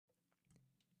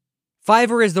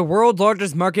Fiverr is the world's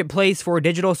largest marketplace for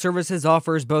digital services,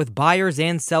 offers both buyers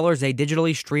and sellers a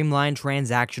digitally streamlined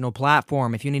transactional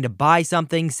platform. If you need to buy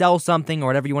something, sell something, or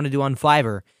whatever you want to do on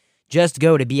Fiverr, just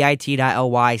go to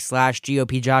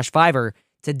bit.ly/GOPJoshFiverr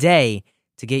today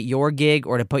to get your gig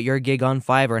or to put your gig on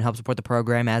Fiverr and help support the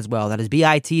program as well. That is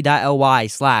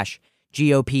bit.ly/GOPJOSH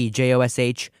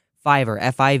Fiverr,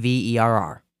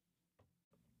 Fiverr.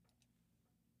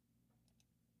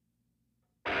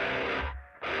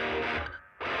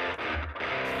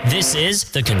 This is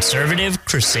the Conservative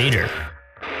Crusader.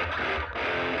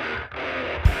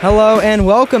 Hello and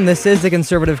welcome. This is the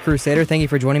Conservative Crusader. Thank you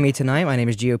for joining me tonight. My name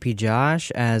is GOP Josh.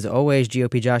 As always,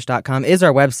 GOPJosh.com is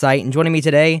our website. And joining me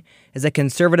today is a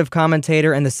conservative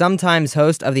commentator and the sometimes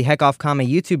host of the Heck Off Commie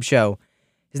YouTube show.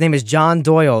 His name is John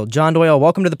Doyle. John Doyle,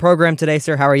 welcome to the program today,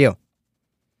 sir. How are you?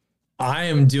 I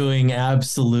am doing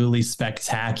absolutely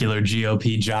spectacular,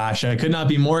 GOP Josh. I could not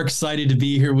be more excited to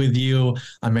be here with you.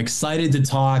 I'm excited to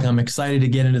talk. I'm excited to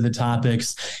get into the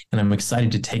topics, and I'm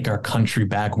excited to take our country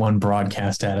back one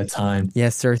broadcast at a time.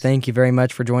 Yes, sir. Thank you very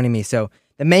much for joining me. So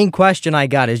the main question I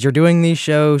got is, you're doing these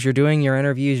shows, you're doing your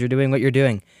interviews, you're doing what you're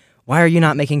doing. Why are you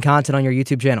not making content on your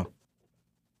YouTube channel?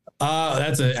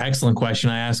 That's an excellent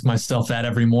question. I ask myself that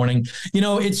every morning. You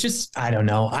know, it's just, I don't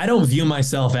know. I don't view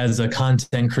myself as a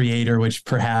content creator, which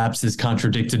perhaps is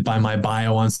contradicted by my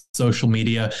bio on social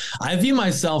media. I view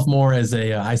myself more as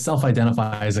I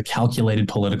self-identify as a calculated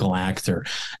political actor.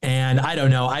 And I don't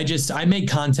know. I make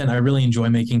content. I really enjoy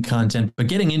making content, but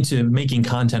getting into making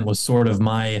content was sort of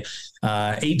my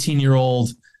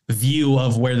 18-year-old view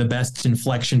of where the best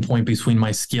inflection point between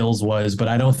my skills was, but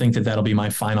I don't think that that'll be my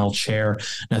final chair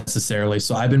necessarily.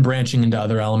 So I've been branching into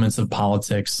other elements of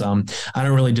politics. I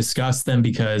don't really discuss them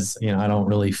because, I don't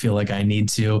really feel like I need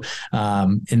to,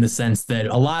 in the sense that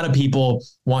a lot of people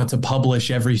want to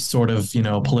publish every sort of,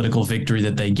 political victory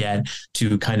that they get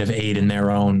to kind of aid in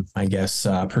their own, I guess,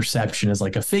 perception as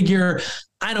like a figure.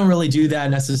 I don't really do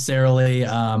that necessarily.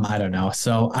 I don't know.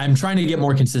 So I'm trying to get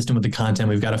more consistent with the content.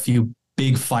 We've got a few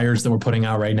big fires that we're putting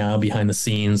out right now behind the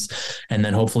scenes. And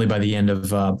then hopefully by the end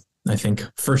of, I think,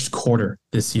 first quarter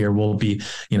this year, we'll be,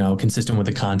 consistent with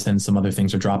the content. Some other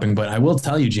things are dropping. But I will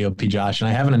tell you, GOP Josh, and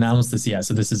I haven't announced this yet,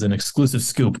 so this is an exclusive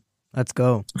scoop. Let's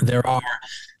go. There are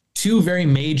two very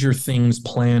major things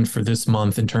planned for this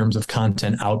month in terms of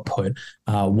content output.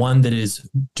 One that is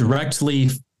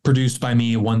directly produced by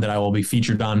me, one that I will be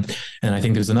featured on. And I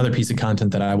think there's another piece of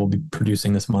content that I will be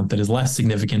producing this month that is less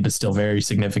significant, but still very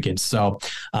significant. So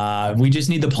we just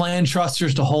need the plan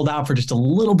trusters to hold out for just a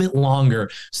little bit longer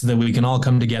so that we can all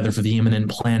come together for the imminent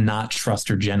plan not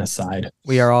truster genocide.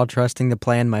 We are all trusting the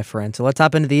plan, my friend. So let's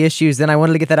hop into the issues. Then I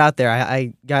wanted to get that out there.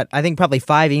 I got, I think, probably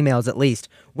 5 emails at least.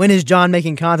 When is John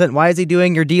making content? Why is he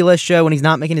doing your D-list show when he's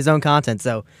not making his own content?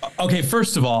 So, okay,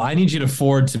 first of all, I need you to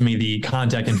forward to me the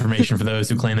contact information for those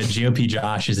who claim that GOP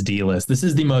Josh is D-list. This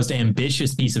is the most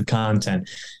ambitious piece of content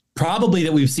probably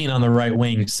that we've seen on the right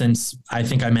wing since, I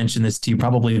think I mentioned this to you,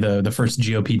 probably the first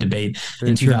GOP debate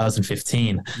in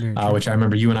 2015, which I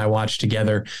remember you and I watched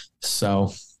together.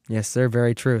 So, yes, sir.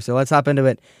 Very true. So let's hop into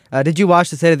it. Did you watch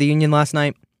the State of the Union last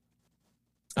night?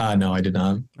 No, I did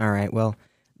not. All right. Well,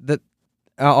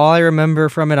 all I remember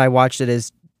from it, I watched it,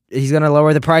 is he's going to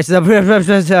lower the prices up,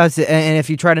 and if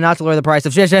you try to not to lower the price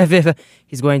of,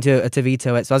 he's going to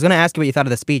veto it. So I was going to ask you what you thought of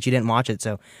the speech. You didn't watch it,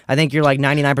 so I think you're like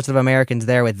 99% of Americans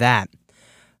there with that.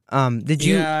 Did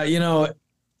you? Yeah,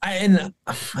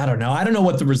 I don't know. I don't know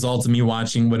what the results of me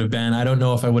watching would have been. I don't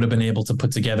know if I would have been able to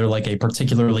put together like a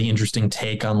particularly interesting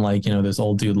take on like, this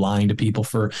old dude lying to people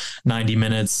for 90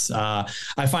 minutes. I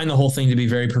find the whole thing to be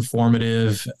very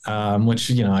performative,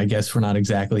 which, I guess we're not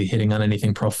exactly hitting on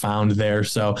anything profound there.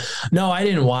 So no, I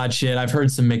didn't watch it. I've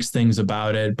heard some mixed things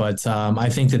about it, but I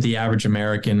think that the average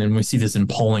American, and we see this in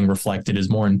polling reflected, is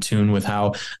more in tune with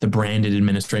how the branded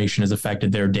administration has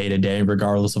affected their day to day,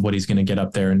 regardless of what he's going to get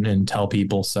up there and tell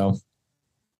people. So,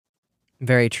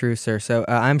 very true, sir. So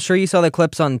I'm sure you saw the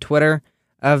clips on Twitter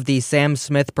of the Sam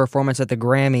Smith performance at the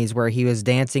Grammys where he was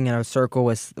dancing in a circle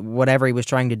with whatever he was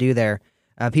trying to do there.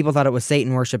 People thought it was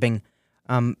Satan worshiping.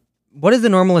 What is the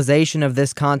normalization of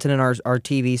this content on our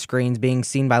TV screens being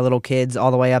seen by little kids all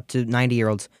the way up to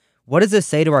 90-year-olds? What does this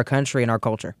say to our country and our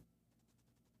culture?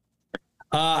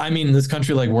 This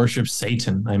country worships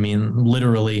Satan.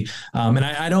 Literally. And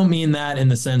I don't mean that in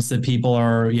the sense that people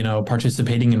are,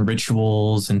 participating in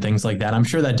rituals and things like that. I'm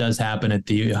sure that does happen at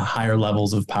the higher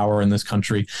levels of power in this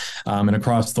country, and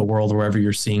across the world, wherever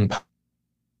you're seeing.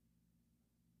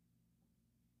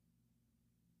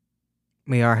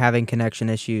 We are having connection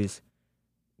issues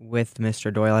with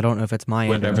Mr. Doyle. I don't know if it's my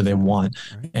end. Whatever they want,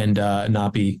 right. And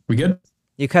not be. We good?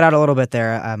 You cut out a little bit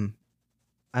there.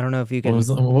 I don't know if you What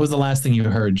can. was the last thing you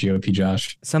heard, GOP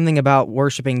Josh? Something about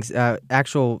worshiping,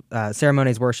 actual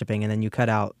ceremonies worshiping, and then you cut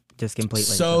out just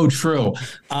completely. So true.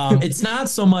 It's not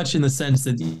so much in the sense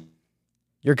that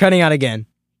You're cutting out again.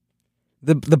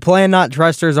 The Plan Not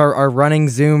Trusters are running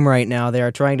Zoom right now. They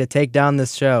are trying to take down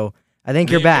this show. I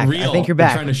think you're back. real. I think you're They're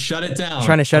back. trying to shut it down.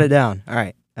 Trying to shut it down. All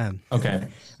right. Okay.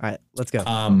 All right, let's go.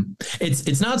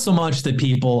 It's not so much that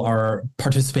people are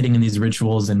participating in these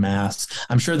rituals in mass.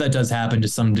 I'm sure that does happen to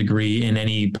some degree in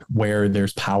anywhere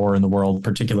there's power in the world,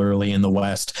 particularly in the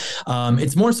West.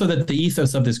 It's more so that the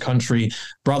ethos of this country,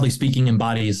 broadly speaking,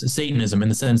 embodies Satanism in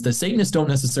the sense that Satanists don't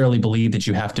necessarily believe that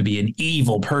you have to be an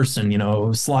evil person,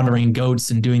 slaughtering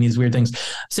goats and doing these weird things.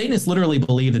 Satanists literally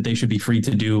believe that they should be free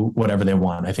to do whatever they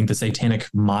want. I think the satanic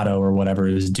motto or whatever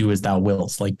is "do as thou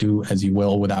wilt," like do as you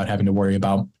will without having to worry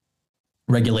about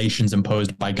regulations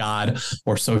imposed by God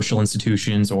or social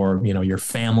institutions or, your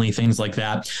family, things like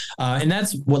that. And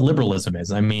that's what liberalism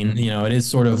is. I mean, it is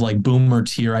sort of like boomer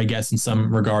tier, I guess, in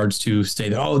some regards to say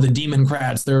that, the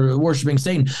Democrats, they're worshiping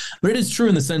Satan. But it is true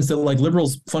in the sense that like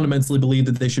liberals fundamentally believe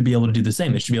that they should be able to do the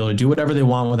same. They should be able to do whatever they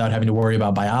want without having to worry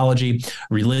about biology,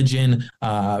 religion,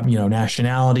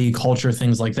 nationality, culture,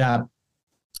 things like that.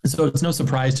 So it's no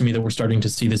surprise to me that we're starting to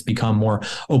see this become more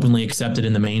openly accepted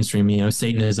in the mainstream,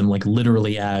 Satanism, like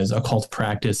literally as a cult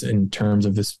practice in terms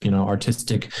of this,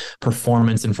 artistic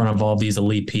performance in front of all these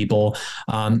elite people.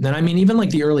 And I mean, even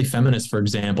like the early feminists, for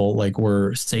example, like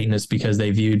were Satanists because they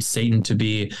viewed Satan to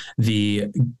be the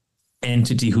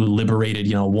entity who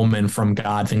liberated, a woman from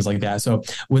God, things like that. So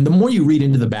the more you read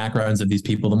into the backgrounds of these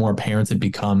people, the more apparent it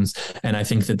becomes. And I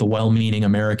think that the well-meaning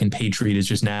American patriot is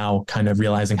just now kind of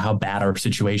realizing how bad our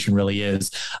situation really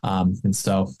is. And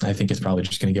so I think it's probably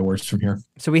just going to get worse from here.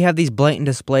 So we have these blatant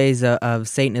displays of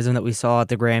Satanism that we saw at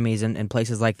the Grammys and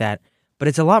places like that, but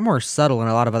it's a lot more subtle in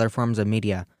a lot of other forms of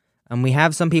media. And we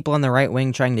have some people on the right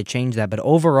wing trying to change that, but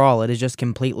overall it is just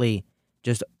completely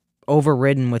just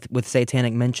overridden with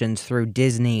satanic mentions through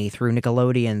Disney, through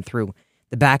Nickelodeon, through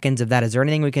the back ends of that. Is there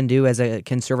anything we can do as a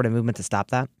conservative movement to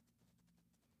stop that?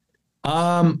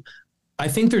 I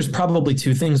think there's probably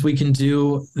two things we can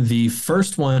do. The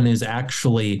first one is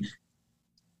actually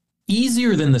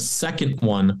easier than the second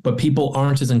one, but people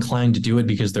aren't as inclined to do it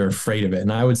because they're afraid of it.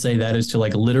 And I would say that is to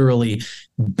like literally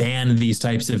ban these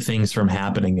types of things from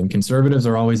happening. And conservatives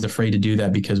are always afraid to do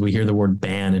that because we hear the word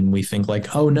ban and we think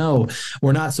like, oh no,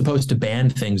 we're not supposed to ban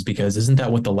things because isn't that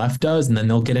what the left does? And then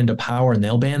they'll get into power and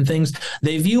they'll ban things.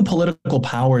 They view political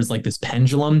power as like this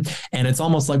pendulum. And it's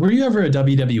almost like, were you ever a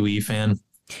WWE fan?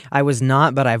 I was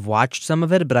not, but I've watched some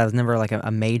of it, but I was never like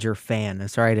a major fan. I'm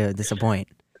sorry to disappoint.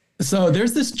 So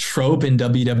there's this trope in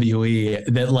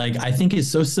WWE that like I think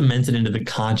is so cemented into the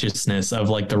consciousness of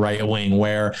like the right wing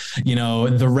where,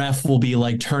 the ref will be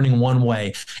like turning one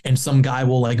way and some guy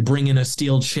will like bring in a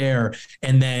steel chair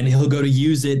and then he'll go to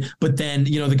use it. But then,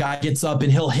 the guy gets up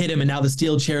and he'll hit him and now the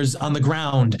steel chair's on the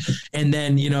ground. And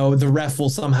then, the ref will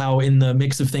somehow in the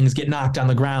mix of things get knocked on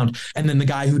the ground. And then the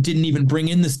guy who didn't even bring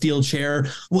in the steel chair,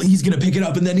 well, he's going to pick it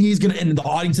up and then and the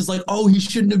audience is like, oh, he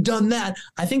shouldn't have done that.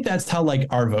 I think that's how like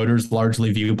our voters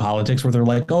largely view politics where they're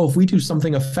like, oh, if we do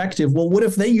something effective, well, what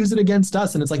if they use it against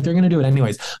us? And it's like, they're going to do it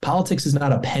anyways. Politics is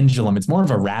not a pendulum. It's more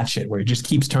of a ratchet where it just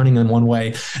keeps turning in one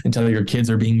way until your kids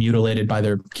are being mutilated by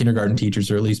their kindergarten teachers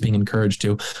or at least being encouraged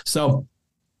to. So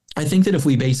I think that if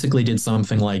we basically did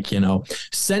something like,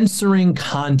 censoring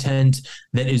content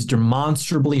that is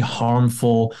demonstrably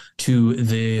harmful to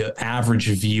the average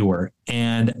viewer.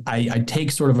 And I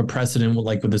take sort of a precedent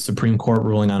with the Supreme Court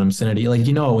ruling on obscenity. Like,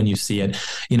 when you see it,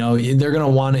 they're going to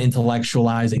want to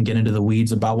intellectualize and get into the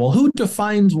weeds about, well, who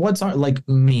defines what's art? Like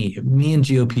me and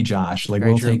GOP Josh, like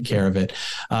we'll take care of it.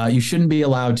 You shouldn't be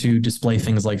allowed to display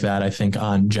things like that, I think,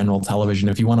 on general television.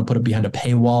 If you want to put it behind a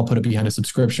paywall, put it behind a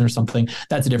subscription or something,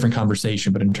 that's a different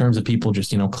conversation. But in terms of people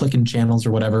just, clicking channels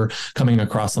or whatever, coming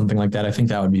across something like that, I think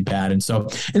that would be bad. And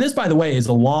this, by the way, is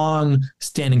a long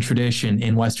standing tradition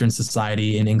in Western society,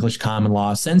 in English common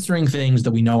law, censoring things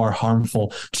that we know are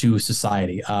harmful to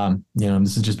society.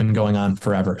 This has just been going on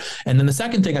forever. And then the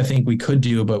second thing I think we could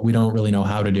do, but we don't really know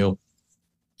how to do,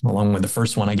 along with the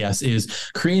first one, I guess,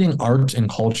 is creating art and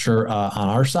culture on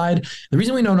our side. The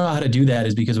reason we don't know how to do that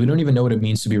is because we don't even know what it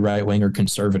means to be right wing or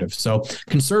conservative. So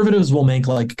conservatives will make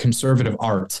like conservative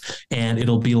art, and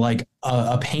it'll be like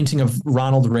a painting of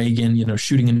Ronald Reagan,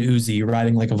 shooting an Uzi,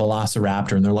 riding like a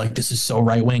velociraptor, and they're like, this is so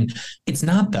right wing. It's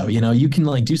not, though. You can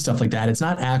like do stuff like that. It's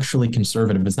not actually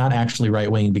conservative. It's not actually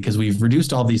right wing because we've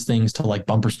reduced all these things to like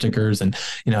bumper stickers and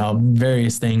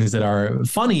various things that are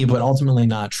funny but ultimately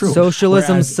not true.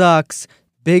 Socialism sucks.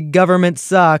 Big government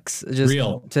sucks. Just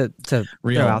real to throw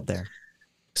out there.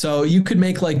 So you could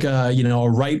make like a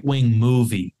right-wing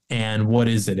movie. And what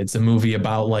is it? It's a movie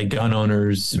about like gun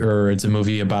owners, or it's a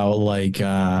movie about like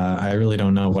I really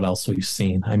don't know what else we've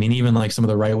seen. I mean, even like some of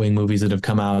the right-wing movies that have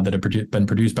come out that have been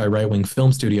produced by right-wing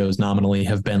film studios nominally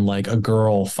have been like a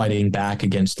girl fighting back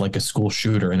against like a school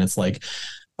shooter. And it's like,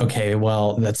 okay,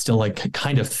 well, that's still like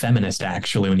kind of feminist,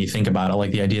 actually, when you think about it.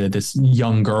 Like the idea that this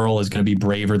young girl is going to be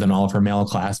braver than all of her male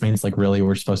classmates. Like, really,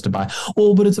 we're supposed to buy,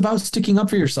 oh, but it's about sticking up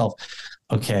for yourself.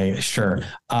 Okay, sure.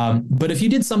 But if you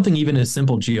did something even as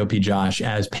simple, GOP Josh,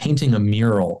 as painting a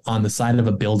mural on the side of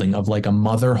a building of like a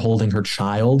mother holding her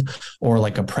child, or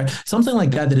like something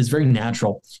like that, that is very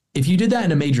natural. If you did that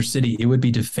in a major city, it would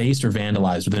be defaced or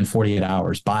vandalized within 48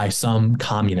 hours by some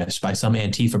communist, by some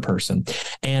Antifa person.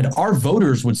 And our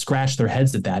voters would scratch their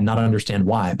heads at that and not understand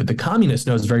why. But the communist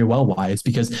knows very well why. It's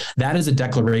because that is a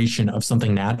declaration of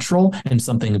something natural and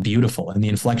something beautiful, and the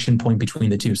inflection point between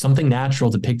the two. Something natural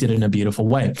depicted in a beautiful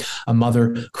way. A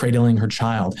mother cradling her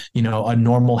child, a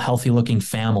normal, healthy looking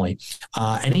family,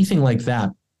 anything like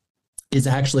that is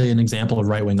actually an example of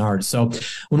right-wing art. So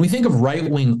when we think of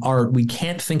right-wing art, we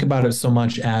can't think about it so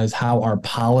much as how our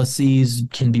policies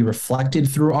can be reflected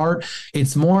through art.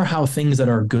 It's more how things that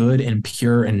are good and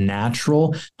pure and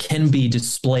natural can be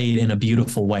displayed in a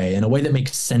beautiful way, in a way that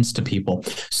makes sense to people.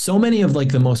 So many of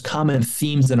like the most common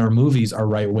themes in our movies are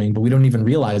right-wing, but we don't even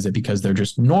realize it because they're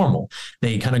just normal.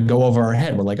 They kind of go over our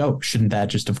head. We're like, oh, shouldn't that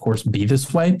just, of course, be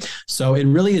this way? So it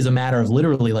really is a matter of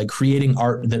literally like creating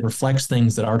art that reflects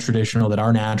things that are traditional, that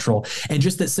are natural, and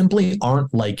just that simply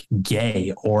aren't like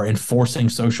gay or enforcing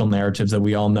social narratives that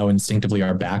we all know instinctively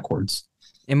are backwards.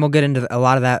 And we'll get into a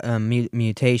lot of that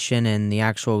mutation and the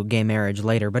actual gay marriage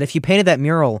later. But if you painted that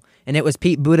mural and it was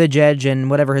Pete Buttigieg and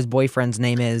whatever his boyfriend's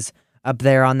name is up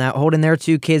there on that, holding their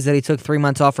 2 kids that he took 3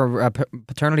 months off for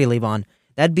paternity leave on,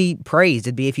 that'd be praised.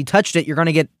 It'd be, if you touched it, you're going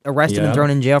to get arrested and thrown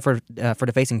in jail for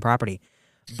defacing property.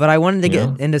 But I wanted to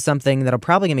get into something that'll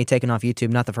probably get me taken off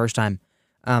YouTube, not the first time.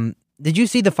 Did you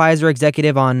see the Pfizer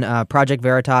executive on Project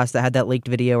Veritas that had that leaked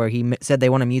video where he said they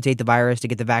want to mutate the virus to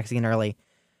get the vaccine early?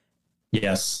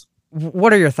 Yes.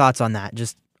 What are your thoughts on that,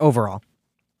 just overall?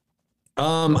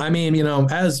 I mean,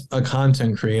 as a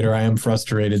content creator, I am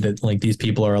frustrated that like these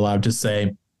people are allowed to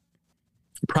say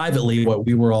privately what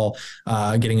we were all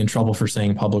getting in trouble for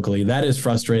saying publicly. That is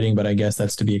frustrating, but I guess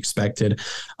that's to be expected.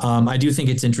 I do think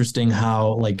it's interesting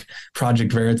how like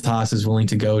Project Veritas is willing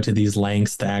to go to these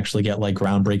lengths to actually get like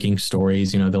groundbreaking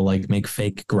stories. They'll like make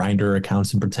fake Grindr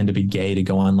accounts and pretend to be gay to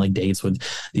go on like dates with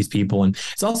these people. And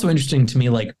it's also interesting to me,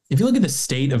 like if you look at the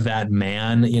state of that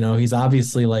man, he's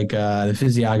obviously like the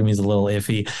physiognomy is a little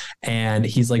iffy, and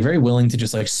he's like very willing to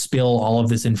just like spill all of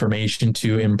this information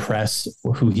to impress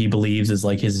who he believes is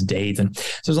like his date. And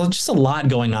so there's just a lot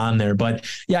going on there. But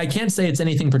yeah, I can't say it's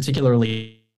anything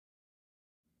particularly.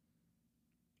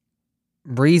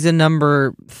 Reason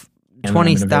number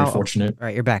 20,000. Fortunate. All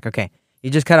right, you're back. Okay. You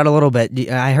just cut out a little bit.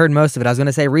 I heard most of it. I was going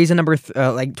to say reason number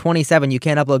 27, you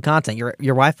can't upload content. Your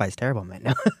Wi-Fi is terrible,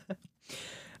 man.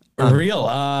 Real.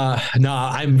 No,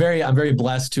 I'm very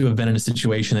blessed to have been in a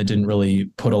situation that didn't really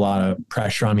put a lot of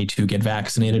pressure on me to get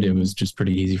vaccinated. It was just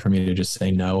pretty easy for me to just say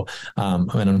no.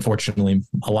 And unfortunately,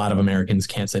 a lot of Americans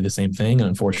can't say the same thing. And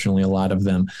unfortunately, a lot of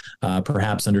them,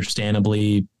 perhaps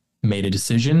understandably, made a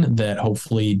decision that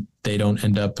hopefully they don't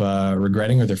end up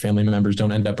regretting, or their family members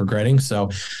don't end up regretting.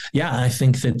 So yeah, I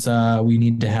think that we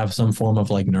need to have some form of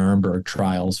like Nuremberg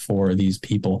trials for these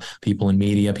people in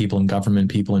media, people in government,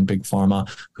 people in big pharma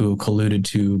who colluded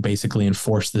to basically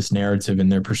enforce this narrative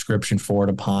and their prescription for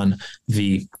it upon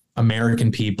the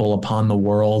American people, upon the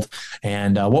world.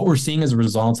 And what we're seeing as a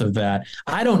result of that,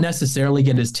 I don't necessarily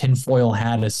get as tinfoil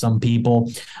hat as some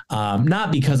people,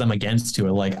 not because I'm against to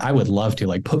it. Like I would love to,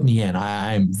 like put me in.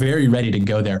 I'm very ready to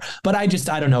go there. But I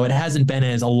don't know. It hasn't been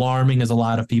as alarming as a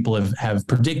lot of people have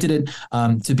predicted it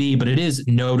to be, but it is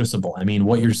noticeable. I mean,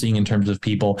 what you're seeing in terms of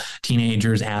people,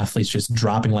 teenagers, athletes just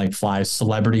dropping like flies,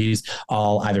 celebrities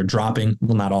all either dropping,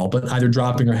 well, not all, but either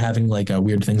dropping or having like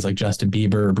weird things like Justin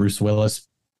Bieber or Bruce Willis.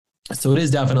 So it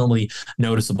is definitely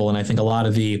noticeable. And I think a lot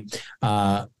of the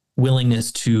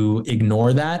willingness to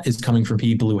ignore that is coming from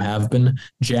people who have been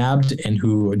jabbed and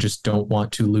who just don't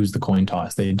want to lose the coin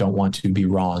toss. They don't want to be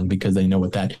wrong because they know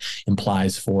what that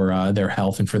implies for their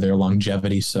health and for their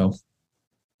longevity. So.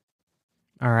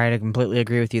 All right. I completely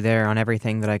agree with you there on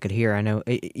everything that I could hear. I know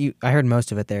I heard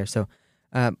most of it there. So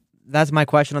that's my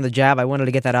question on the jab. I wanted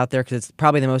to get that out there because it's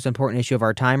probably the most important issue of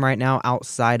our time right now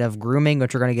outside of grooming,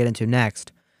 which we're going to get into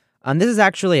next. This is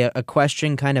actually a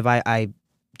question kind of I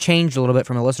changed a little bit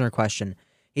from a listener question.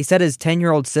 He said his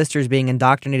 10-year-old sister's being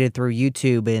indoctrinated through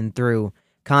YouTube and through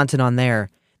content on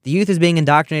there. The youth is being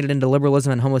indoctrinated into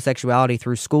liberalism and homosexuality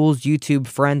through schools, YouTube,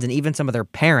 friends, and even some of their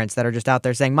parents that are just out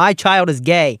there saying, my child is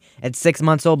gay at 6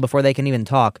 months old before they can even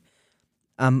talk.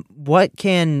 What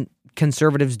can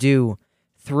conservatives do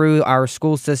through our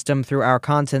school system, through our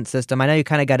content system? I know you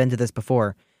kind of got into this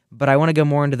before, but I want to go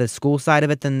more into the school side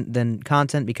of it than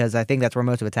content, because I think that's where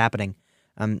most of it's happening.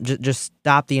 Just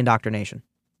stop the indoctrination.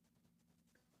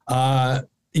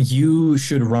 You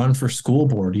should run for school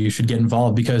board. You should get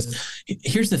involved, because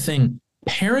here's the thing.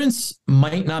 Parents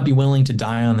might not be willing to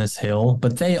die on this hill,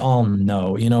 but they all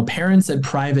know, parents at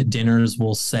private dinners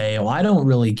will say, oh, I don't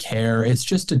really care. It's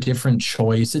just a different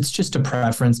choice. It's just a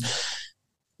preference.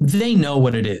 They know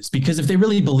what it is, because if they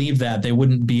really believe that, they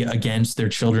wouldn't be against their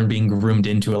children being groomed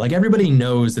into it. Like, everybody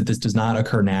knows that this does not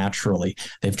occur naturally.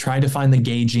 They've tried to find the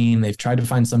gay gene. They've tried to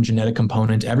find some genetic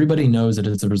component. Everybody knows that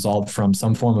it's a result from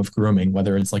some form of grooming,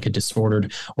 whether it's like a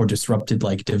disordered or disrupted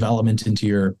like development into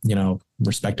your,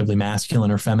 respectively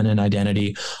masculine or feminine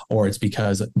identity, or it's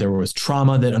because there was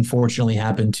trauma that unfortunately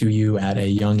happened to you at a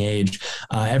young age.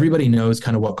 Everybody knows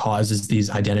kind of what causes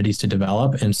these identities to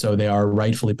develop. And so they are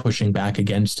rightfully pushing back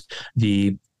against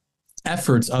the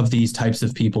efforts of these types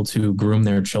of people to groom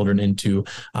their children into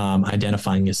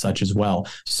identifying as such as well.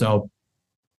 So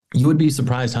you would be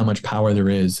surprised how much power there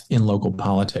is in local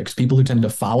politics. People who tend to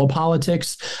follow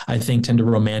politics, I think, tend to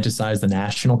romanticize the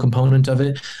national component of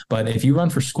it. But if you run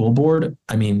for school board,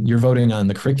 I mean, you're voting on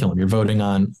the curriculum. You're voting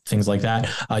on things like that.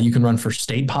 You can run for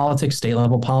state politics, state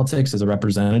level politics as a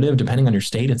representative. Depending on your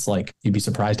state, it's like, you'd be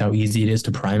surprised how easy it is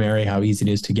to primary, how easy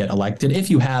it is to get elected. If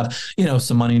you have,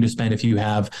 some money to spend, if you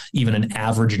have even an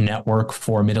average network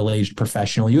for a middle-aged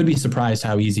professional, you would be surprised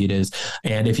how easy it is.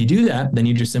 And if you do that, then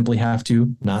you just simply have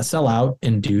to not sell out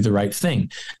and do the right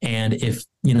thing. And if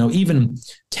even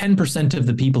 10% of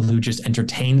the people who just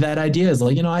entertained that idea is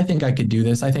like, I think I could do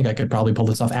this, I think I could probably pull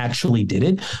this off, actually did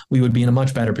it, we would be in a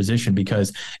much better position,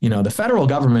 because, the federal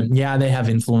government, yeah, they have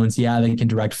influence. Yeah, they can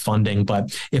direct funding.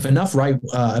 But if enough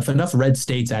red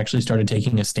states actually started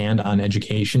taking a stand on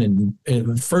education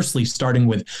and firstly starting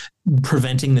with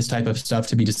preventing this type of stuff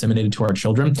to be disseminated to our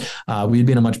children, we'd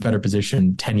be in a much better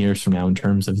position 10 years from now in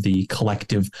terms of the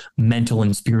collective mental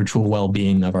and spiritual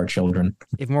well-being of our children.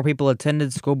 If more people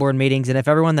attended school board meetings, and if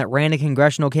everyone that ran a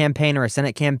congressional campaign or a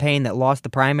Senate campaign that lost the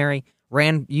primary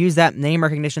used that name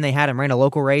recognition they had and ran a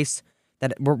local race,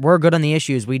 that we're good on the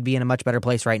issues, we'd be in a much better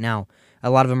place right now. A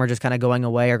lot of them are just kind of going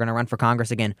away or going to run for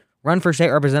Congress again. Run for state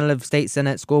representative, state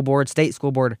senate, school board, state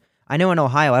school board. I know in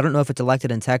Ohio, I don't know if it's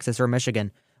elected in Texas or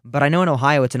Michigan, but I know in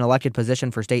Ohio it's an elected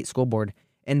position for state school board,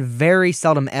 and very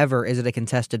seldom ever is it a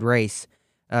contested race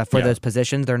for those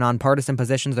positions. They're nonpartisan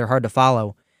positions. They're hard to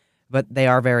follow, but they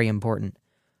are very important.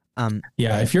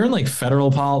 If you're in like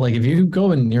federal politics, like if you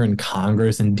go and you're in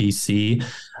Congress in DC,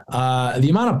 the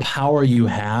amount of power you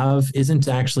have isn't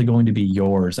actually going to be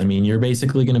yours. I mean, you're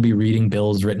basically going to be reading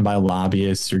bills written by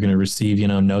lobbyists. You're going to receive,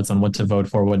 notes on what to vote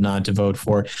for, what not to vote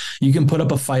for. You can put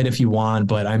up a fight if you want,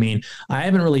 but I mean, I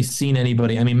haven't really seen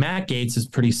anybody. I mean, Matt Gaetz is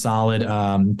pretty solid.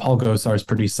 Paul Gosar is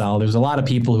pretty solid. There's a lot of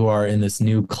people who are in this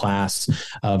new class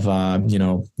of,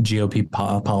 GOP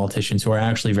politicians who are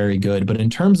actually very good. But in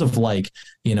terms of like,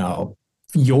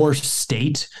 your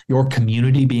state, your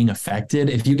community being affected,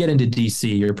 if you get into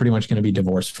DC, you're pretty much going to be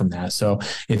divorced from that. So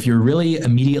if you're really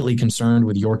immediately concerned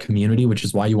with your community, which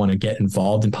is why you want to get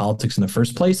involved in politics in the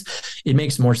first place, it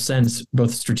makes more sense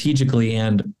both strategically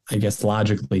and I guess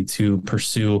logically to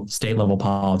pursue state level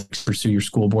politics, pursue your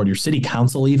school board, your city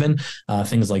council, even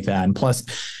things like that. And plus,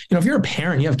 if you're a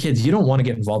parent, you have kids, you don't want to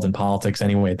get involved in politics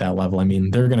anyway at that level. I mean,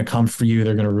 they're going to come for you.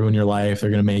 They're going to ruin your life. They're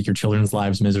going to make your children's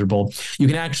lives miserable. You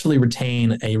can actually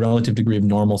retain a relative degree of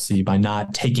normalcy by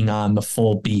not taking on the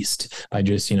full beast, by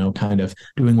just, kind of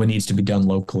doing what needs to be done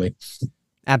locally.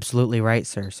 Absolutely right,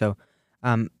 sir. So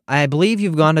I believe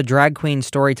you've gone to drag queen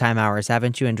storytime hours,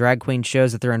 haven't you? And drag queen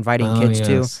shows that they're inviting kids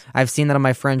to. I've seen that on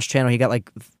my friend's channel. He got like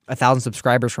 1,000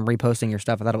 subscribers from reposting your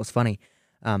stuff. I thought it was funny.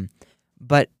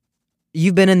 But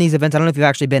you've been in these events. I don't know if you've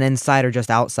actually been inside or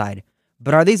just outside.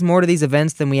 But are these more to these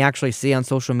events than we actually see on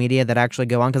social media that actually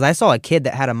go on? Because I saw a kid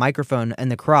that had a microphone in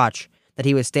the crotch that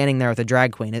he was standing there with a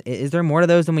drag queen. Is there more to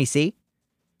those than we see?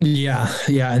 Yeah.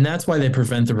 And that's why they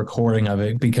prevent the recording of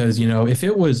it, because, if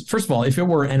it was, first of all, if it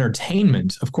were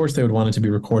entertainment, of course they would want it to be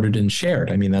recorded and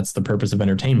shared. I mean, that's the purpose of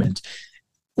entertainment,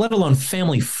 let alone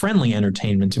family-friendly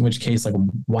entertainment, in which case, like,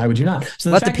 why would you not?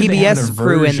 So let the PBS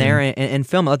crew in there and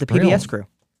film it. Let the PBS crew.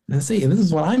 See, this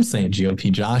is what I'm saying,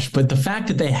 GOP Josh. But the fact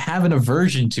that they have an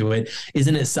aversion to it is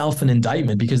in itself an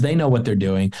indictment, because they know what they're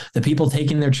doing. The people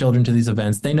taking their children to these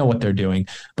events, they know what they're doing,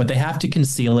 but they have to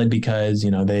conceal it because,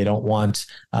 they don't want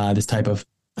this type of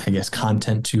I guess,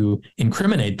 content to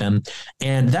incriminate them.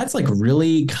 And that's like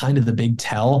really kind of the big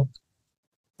tell.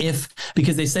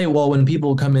 Because they say, well, when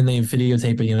people come in, they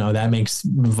videotape it, that makes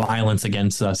violence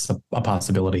against us a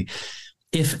possibility.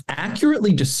 If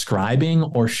accurately describing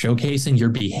or showcasing your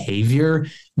behavior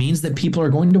means that people are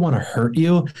going to want to hurt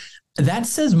you, that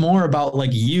says more about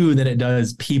like you than it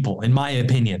does people, in my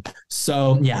opinion.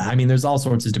 So yeah, I mean, there's all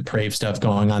sorts of depraved stuff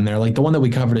going on there. Like the one that we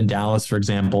covered in Dallas, for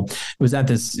example, it was at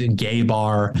this gay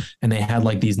bar and they had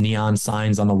like these neon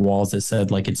signs on the walls that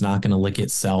said like, it's not going to lick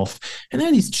itself. And there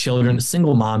are these children,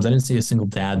 single moms. I didn't see a single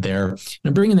dad there,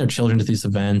 bringing their children to these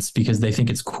events because they think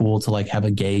it's cool to like have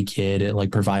a gay kid. It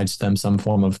like provides them some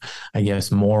form of, I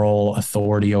guess, moral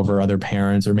authority over other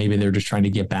parents, or maybe they're just trying to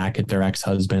get back at their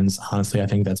ex-husbands. Honestly, I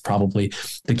think that's probably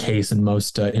the case in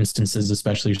most instances,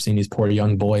 especially you're seeing these poor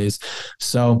young boys.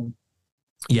 So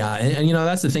yeah. And,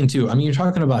 that's the thing too. I mean, you're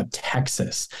talking about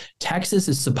Texas. Texas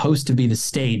is supposed to be the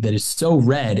state that is so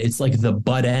red. It's like the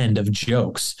butt end of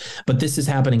jokes, but this is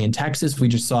happening in Texas. We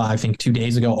just saw, I think 2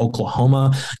 days ago,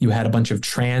 Oklahoma, you had a bunch of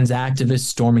trans activists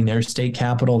storming their state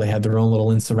capital. They had their own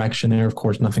little insurrection there. Of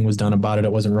course, nothing was done about it.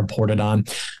 It wasn't reported on.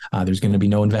 There's going to be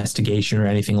no investigation or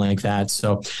anything like that.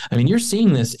 So, I mean, you're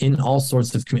seeing this in all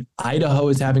sorts of Idaho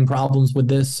is having problems with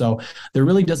this. So there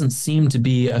really doesn't seem to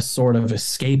be a sort of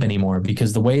escape anymore,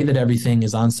 because the way that everything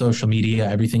is on social media,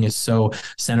 everything is so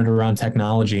centered around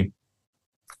technology.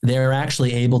 They're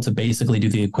actually able to basically do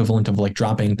the equivalent of like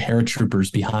dropping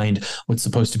paratroopers behind what's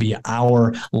supposed to be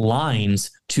our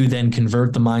lines to then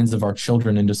convert the minds of our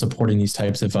children into supporting these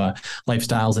types of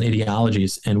lifestyles and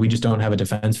ideologies. And we just don't have a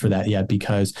defense for that yet,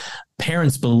 because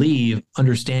parents believe,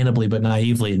 understandably but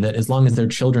naively, that as long as their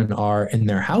children are in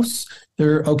their house,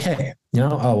 they're okay.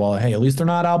 Oh, well, hey, at least they're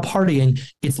not out partying.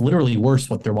 It's literally worse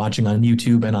what they're watching on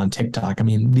YouTube and on TikTok. I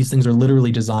mean, these things are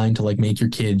literally designed to like make your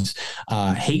kids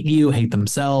hate you, hate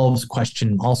themselves,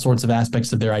 question all sorts of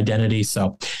aspects of their identity.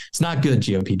 So it's not good,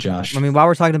 GOP Josh. I mean, while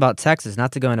we're talking about Texas,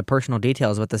 not to go into personal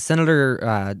details, but the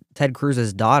Senator Ted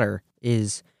Cruz's daughter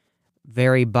is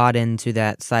very bought into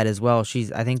that side as well.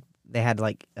 I think they had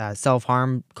like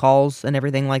self-harm calls and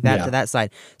everything like that to that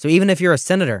side. So even if you're a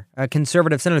senator, a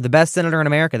conservative senator, the best senator in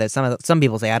America, that some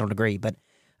people say, I don't agree, but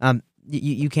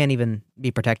you can't even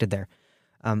be protected there.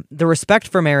 The Respect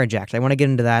for Marriage Act, I want to get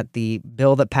into that. The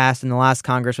bill that passed in the last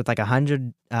Congress with like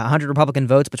 100 Republican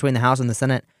votes between the House and the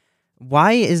Senate.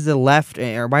 Why is the left,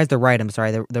 or why is the right,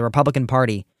 the Republican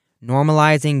Party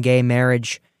normalizing gay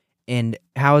marriage? And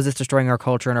how is this destroying our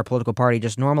culture and our political party?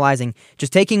 Just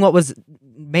taking what was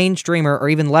mainstream or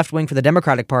even left-wing for the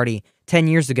Democratic Party 10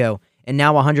 years ago, and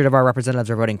now 100 of our representatives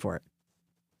are voting for it.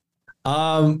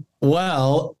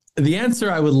 Well, the answer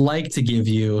I would like to give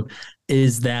you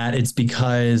is that it's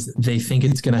because they think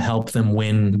it's going to help them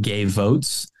win gay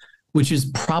votes, which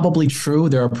is probably true.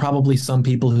 There are probably some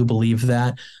people who believe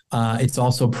that. It's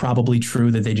also probably true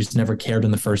that they just never cared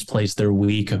in the first place. They're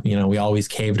weak. We always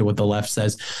cave to what the left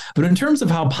says. But in terms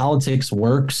of how politics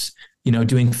works,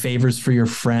 doing favors for your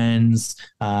friends,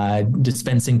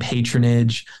 dispensing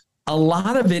patronage, a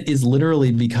lot of it is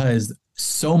literally because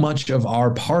so much of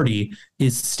our party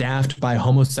is staffed by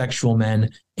homosexual men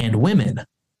and women.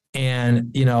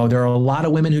 And, there are a lot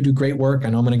of women who do great work. I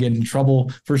know I'm going to get in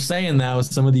trouble for saying that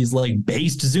with some of these like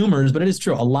based Zoomers, but it is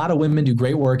true. A lot of women do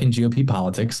great work in GOP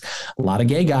politics. A lot of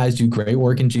gay guys do great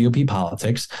work in GOP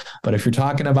politics. But if you're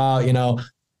talking about,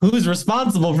 who's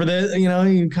responsible for this,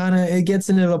 it gets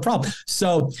into a problem.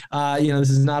 So, this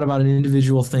is not about an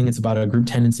individual thing. It's about a group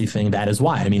tendency thing. That is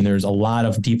why. I mean, there's a lot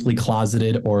of deeply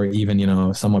closeted or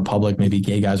even, somewhat public, maybe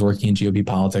gay guys working in GOP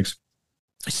politics.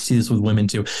 I see this with women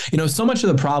too. So much of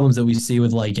the problems that we see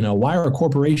with why are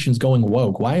corporations going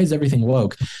woke? Why is everything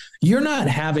woke? You're not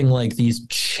having like these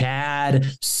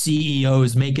Chad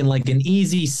CEOs making like an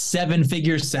easy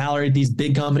 7-figure salary at these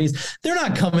big companies. They're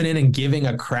not coming in and giving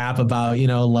a crap about,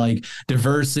 like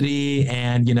diversity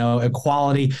and,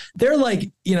 equality. They're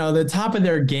like, the top of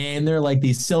their game. They're like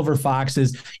these silver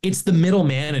foxes. It's the middle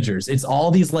managers. It's all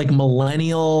these like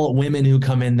millennial women who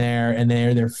come in there and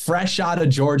they're fresh out of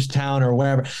Georgetown or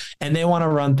wherever. And they want to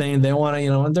run things. They want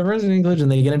to, diversity and inclusion.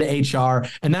 They get into HR.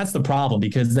 And that's the problem,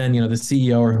 because then, the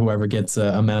CEO or whoever gets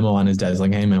a memo on his desk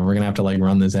like, hey man, we're gonna have to like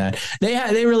run this ad.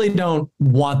 They really don't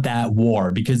want that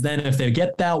war, because then if they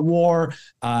get that war,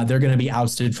 they're going to be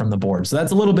ousted from the board. So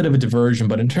that's a little bit of a diversion.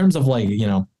 But in terms of like,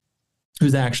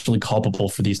 who's actually culpable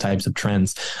for these types of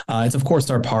trends, it's of course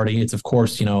our party. It's of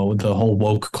course, the whole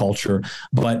woke culture.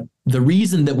 But the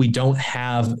reason that we don't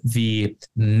have the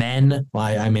men,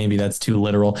 maybe that's too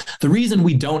literal. The reason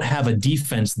we don't have a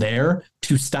defense there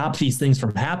to stop these things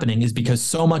from happening is because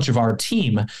so much of our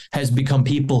team has become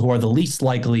people who are the least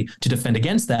likely to defend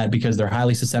against that because they're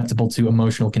highly susceptible to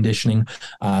emotional conditioning.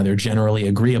 They're generally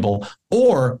agreeable,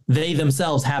 or they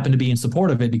themselves happen to be in support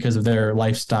of it because of their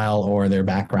lifestyle or their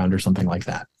background or something like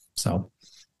that. So.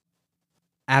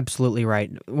 Absolutely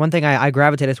right. One thing I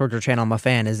gravitated towards your channel, I'm a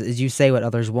fan, is you say what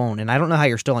others won't. And I don't know how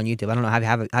you're still on YouTube. I don't know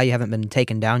how you haven't been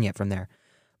taken down yet from there.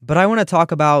 But I want to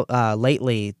talk about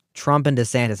lately Trump and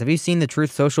DeSantis. Have you seen the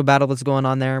Truth Social battle that's going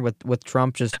on there with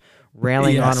Trump just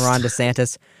railing on Ron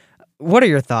DeSantis? What are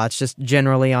your thoughts just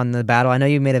generally on the battle? I know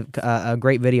you made a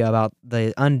great video about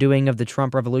the undoing of the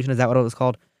Trump revolution. Is that what it was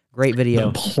called? Great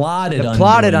video. The plotted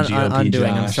undoing.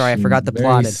 I'm sorry, I forgot the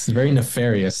plotted. Very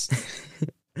nefarious.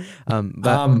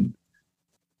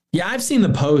 Yeah, I've seen the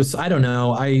posts. I don't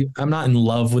know. I'm not in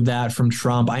love with that from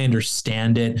Trump. I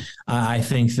understand it. I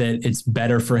think that it's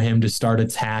better for him to start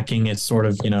attacking. It's sort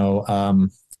of,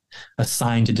 a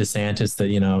sign to DeSantis that,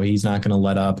 he's not going to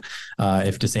let up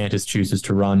if DeSantis chooses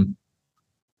to run.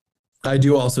 I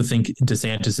do also think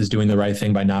DeSantis is doing the right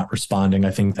thing by not responding.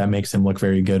 I think that makes him look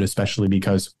very good, especially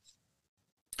because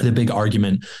the big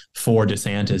argument for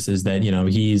DeSantis is that,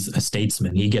 he's a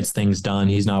statesman. He gets things done.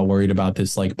 He's not worried about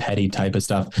this like petty type of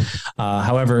stuff.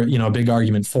 However, a big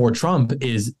argument for Trump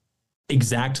is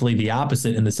exactly the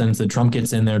opposite in the sense that Trump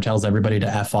gets in there, tells everybody to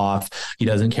F off. He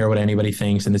doesn't care what anybody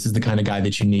thinks. And this is the kind of guy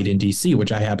that you need in DC,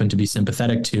 which I happen to be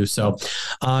sympathetic to. So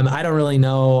I don't really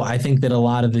know. I think that a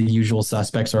lot of the usual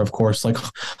suspects are, of course, like,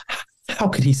 how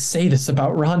could he say this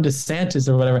about Ron DeSantis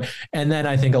or whatever? And then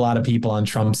I think a lot of people on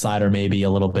Trump's side are maybe a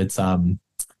little bit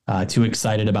too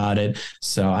excited about it.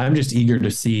 So I'm just eager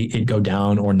to see it go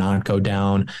down or not go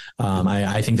down.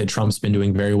 I think that Trump's been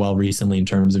doing very well recently in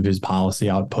terms of his policy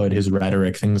output, his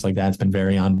rhetoric, things like that. It's been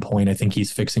very on point. I think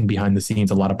he's fixing behind the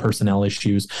scenes a lot of personnel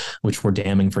issues, which were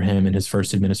damning for him in his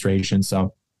first administration.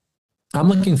 So I'm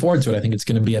looking forward to it. I think it's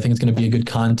going to be a good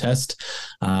contest.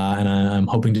 And I'm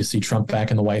hoping to see Trump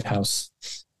back in the White House.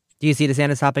 Do you see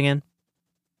DeSantis hopping in?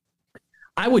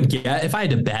 I would get, if I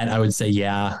had to bet, I would say,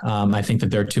 yeah. I think that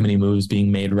there are too many moves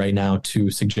being made right now to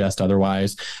suggest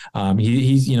otherwise.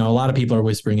 He's, a lot of people are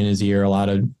whispering in his ear, a lot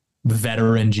of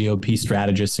veteran GOP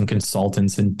strategists and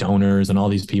consultants and donors and all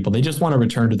these people. They just want to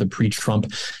return to the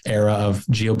pre-Trump era of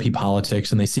GOP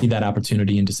politics, and they see that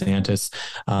opportunity in DeSantis.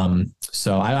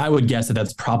 So I would guess that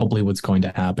that's probably what's going to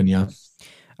happen. Yeah.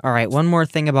 All right. One more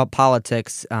thing about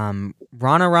politics. Ronna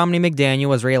Romney McDaniel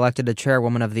was reelected as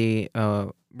chairwoman of the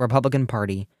Republican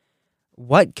Party.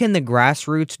 What can the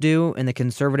grassroots do and the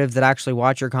conservatives that actually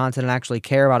watch your content and actually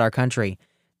care about our country?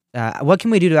 What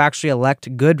can we do to actually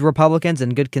elect good Republicans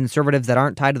and good conservatives that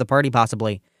aren't tied to the party,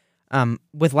 possibly,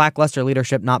 with lackluster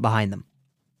leadership not behind them?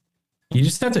 You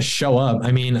just have to show up.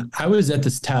 I mean, I was at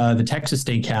the Texas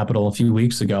State Capitol a few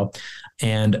weeks ago,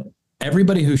 and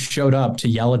everybody who showed up to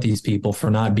yell at these people for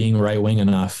not being right-wing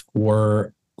enough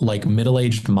were like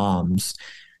middle-aged moms.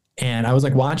 And I was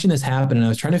like watching this happen, and I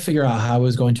was trying to figure out how I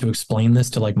was going to explain this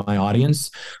to like my audience,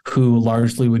 who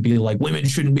largely would be like, women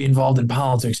shouldn't be involved in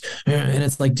politics. And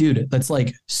it's like, dude, that's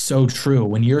like so true.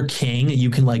 When you're king,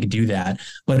 you can like do that.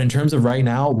 But in terms of right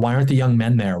now, why aren't the young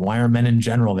men there? Why aren't men in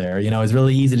general there? It's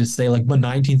really easy to say like the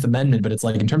 19th Amendment, but it's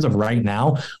like in terms of right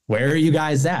now, where are you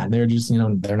guys at? They're just,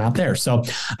 they're not there. So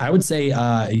I would say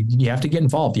you have to get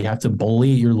involved. You have to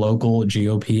bully your local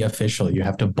GOP official. You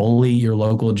have to bully your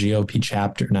local GOP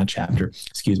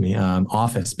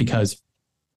office, because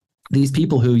these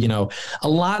people who, a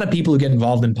lot of people who get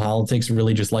involved in politics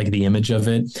really just like the image of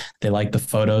it. They like the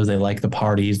photos, they like the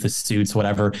parties, the suits,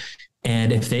 whatever.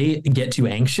 And if they get too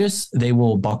anxious, they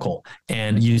will buckle.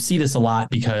 And you see this a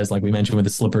lot because, like we mentioned with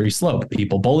the slippery slope,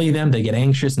 people bully them, they get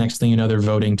anxious. Next thing you know, they're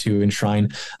voting to enshrine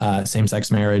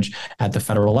same-sex marriage at the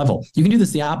federal level. You can do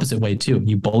this the opposite way too.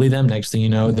 You bully them, next thing you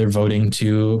know, they're voting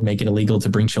to make it illegal to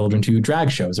bring children to drag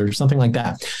shows or something like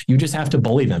that. You just have to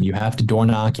bully them. You have to door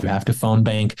knock, you have to phone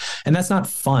bank. And that's not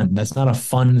fun. That's not a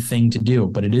fun thing to do,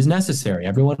 but it is necessary.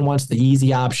 Everyone wants the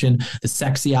easy option, the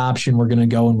sexy option. We're going to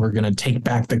go and we're going to take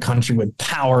back the country with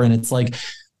power. And it's like,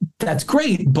 that's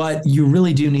great, but you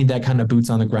really do need that kind of boots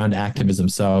on the ground activism.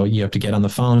 So you have to get on the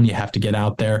phone, you have to get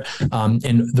out there. And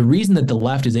the reason that the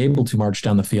left is able to march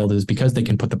down the field is because they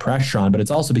can put the pressure on, but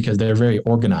it's also because they're very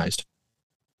organized.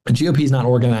 GOP is not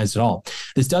organized at all.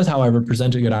 This does, however,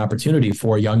 present a good opportunity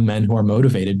for young men who are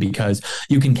motivated, because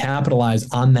you can capitalize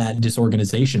on that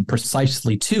disorganization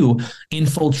precisely to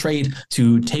infiltrate,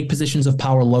 to take positions of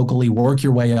power locally, work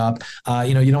your way up.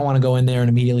 You don't want to go in there and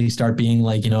immediately start being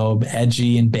like,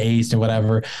 edgy and based and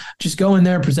whatever. Just go in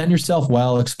there, present yourself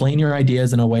well, explain your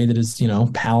ideas in a way that is,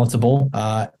 palatable,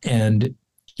 and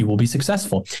you will be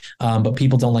successful. But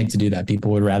people don't like to do that.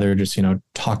 People would rather just,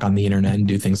 talk on the internet and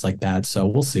do things like that. So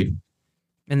we'll see.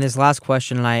 And this last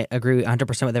question, and I agree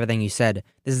 100% with everything you said.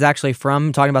 This is actually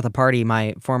from talking about the party,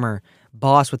 my former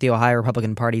boss with the Ohio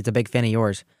Republican Party. He's a big fan of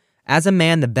yours. As a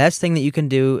man, the best thing that you can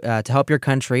do to help your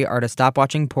country are to stop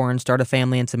watching porn, start a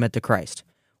family, and submit to Christ.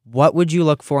 What would you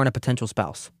look for in a potential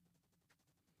spouse?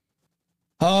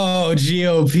 Oh,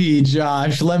 GOP,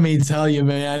 Josh, let me tell you,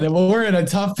 man, we're in a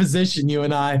tough position, you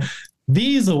and I.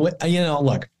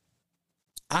 Look,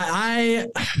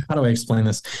 how do I explain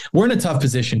this? We're in a tough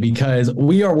position because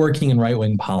we are working in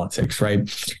right-wing politics, right?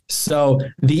 So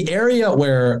the area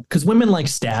because women like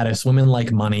status, women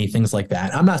like money, things like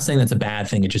that. I'm not saying that's a bad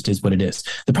thing. It just is what it is.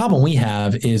 The problem we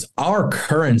have is our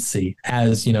currency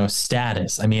as,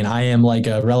 status. I mean, I am like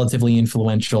a relatively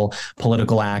influential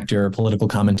political actor, political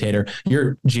commentator.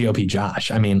 You're GOP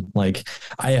Josh. I mean,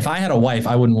 if I had a wife,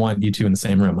 I wouldn't want you two in the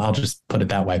same room. I'll just put it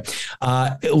that way.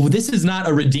 This is not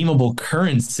a redeemable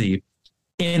currency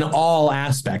in all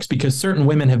aspects, because certain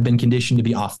women have been conditioned to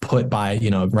be off-put by,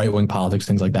 right-wing politics,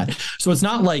 things like that. So it's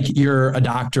not like you're a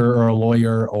doctor or a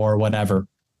lawyer or whatever,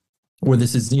 where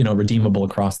this is, redeemable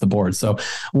across the board. So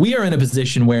we are in a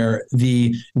position where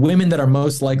the women that are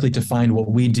most likely to find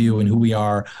what we do and who we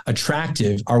are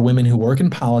attractive are women who work in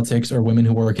politics or women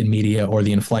who work in media, or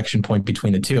the inflection point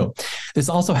between the two. This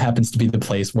also happens to be the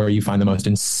place where you find the most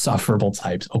insufferable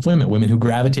types of women who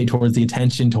gravitate towards the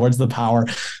attention, towards the power.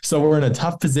 So we're in a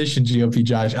tough position, GOP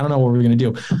Josh. I don't know what we're going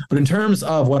to do. But in terms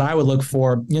of what I would look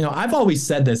for, I've always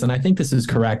said this, and I think this is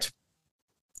correct.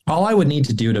 All I would need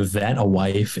to do to vet a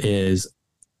wife is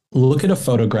look at a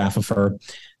photograph of her,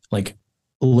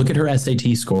 look at her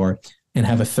SAT score, and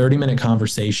have a 30-minute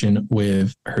conversation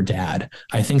with her dad.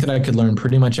 I think that I could learn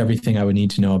pretty much everything I would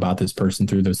need to know about this person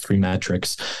through those three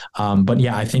metrics. But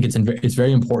yeah, I think it's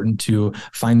very important to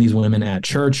find these women at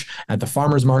church, at the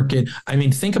farmer's market. I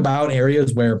mean, think about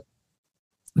areas where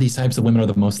these types of women are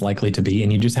the most likely to be,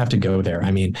 and you just have to go there.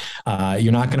 I mean,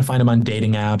 you're not going to find them on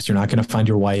dating apps. You're not going to find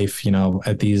your wife,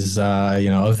 at these,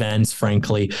 events,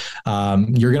 frankly.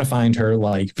 You're going to find her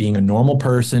being a normal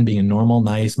person, being a normal,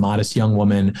 nice, modest young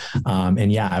woman.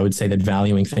 And yeah, I would say that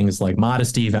valuing things like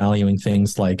modesty, valuing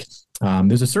things like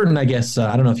there's a certain, I guess,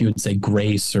 I don't know if you would say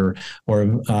grace or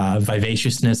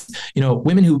vivaciousness.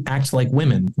 Women who act like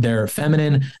women. They're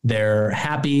feminine. They're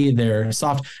happy. They're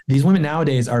soft. These women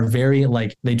nowadays are very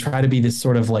they try to be this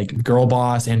sort of girl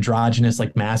boss, androgynous,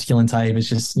 masculine type. It's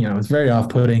just it's very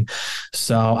off-putting.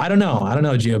 So I don't know,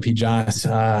 GOP Josh.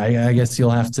 I guess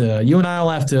you and I will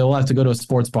have to go to a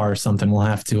sports bar or something. You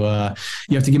have to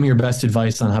give me your best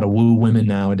advice on how to woo women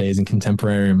nowadays in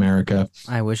contemporary America.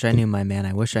 I wish I knew, my man.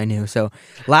 I wish I knew. So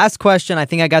last question. I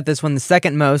think I got this one the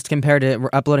second most compared to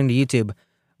uploading to YouTube.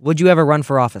 Would you ever run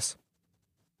for office?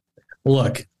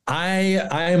 Look, I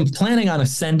am planning on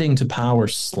ascending to power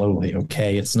slowly.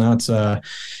 Okay. It's not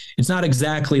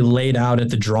exactly laid out at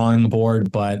the drawing board,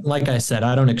 but like I said,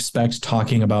 I don't expect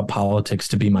talking about politics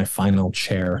to be my final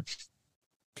chair.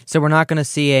 So we're not going to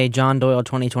see a John Doyle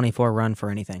 2024 run for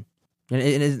anything. It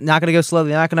is not going to go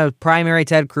slowly. You're not going to primary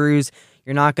Ted Cruz.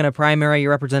 You're not going to primary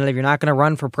your representative. You're not going to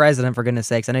run for president, for goodness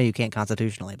sakes. I know you can't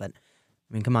constitutionally, but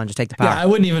I mean, come on, just take the power. Yeah, I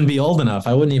wouldn't even be old enough.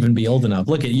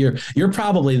 Look at you're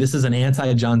probably, this is an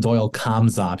anti-John Doyle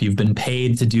commsop. You've been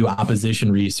paid to do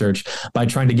opposition research by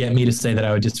trying to get me to say that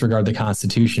I would disregard the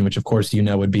Constitution, which of course,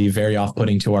 would be very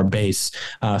off-putting to our base.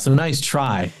 So nice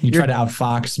try. You try to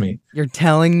outfox me. You're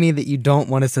telling me that you don't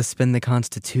want to suspend the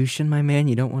Constitution, my man?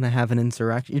 You don't want to have an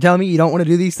insurrection? You're telling me you don't want to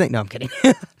do these things? No, I'm kidding.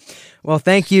 Well,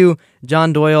 thank you,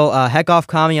 John Doyle. Heck Off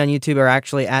Commie on YouTube, or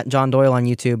actually at John Doyle on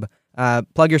YouTube.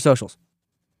 Plug your socials.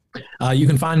 You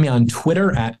can find me on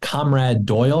Twitter at Comrade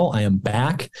Doyle. I am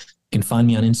back. You can find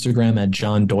me on Instagram at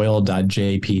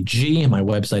johndoyle.jpg. My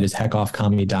website is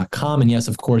heckoffcomedy.com. And yes,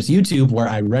 of course, YouTube, where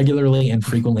I regularly and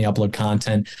frequently upload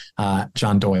content,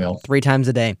 John Doyle. 3 times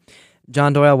a day.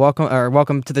 John Doyle,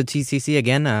 welcome to the TCC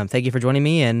again. Thank you for joining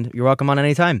me, and you're welcome on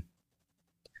any time.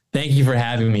 Thank you for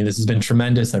having me. This has been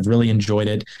tremendous. I've really enjoyed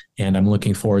it, and I'm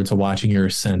looking forward to watching your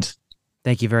ascent.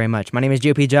 Thank you very much. My name is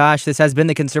GOP Josh. This has been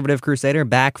the Conservative Crusader,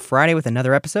 back Friday with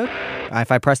another episode. If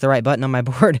I press the right button on my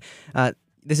board.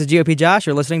 This is GOP Josh.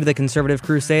 You're listening to the Conservative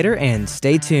Crusader, and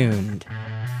stay tuned.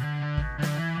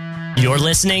 You're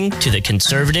listening to the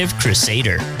Conservative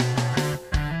Crusader.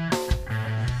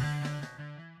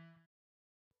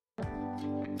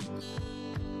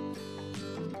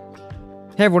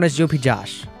 Hey everyone, it's GOP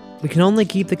Josh. We can only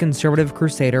keep the Conservative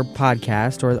Crusader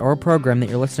podcast or program that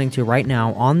you're listening to right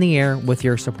now on the air with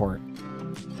your support.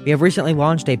 We have recently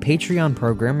launched a Patreon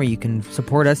program where you can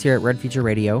support us here at Red Future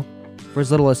Radio for as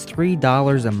little as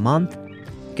 $3 a month.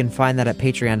 You can find that at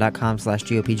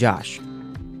patreon.com/GOPJosh.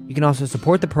 You can also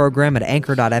support the program at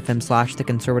anchor.fm/The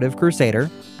Conservative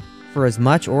Crusader for as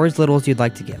much or as little as you'd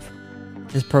like to give.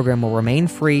 This program will remain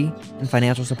free and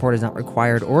financial support is not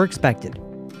required or expected,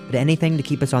 but anything to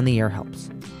keep us on the air helps.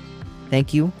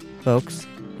 Thank you, folks,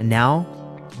 and now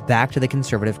back to the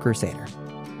Conservative Crusader.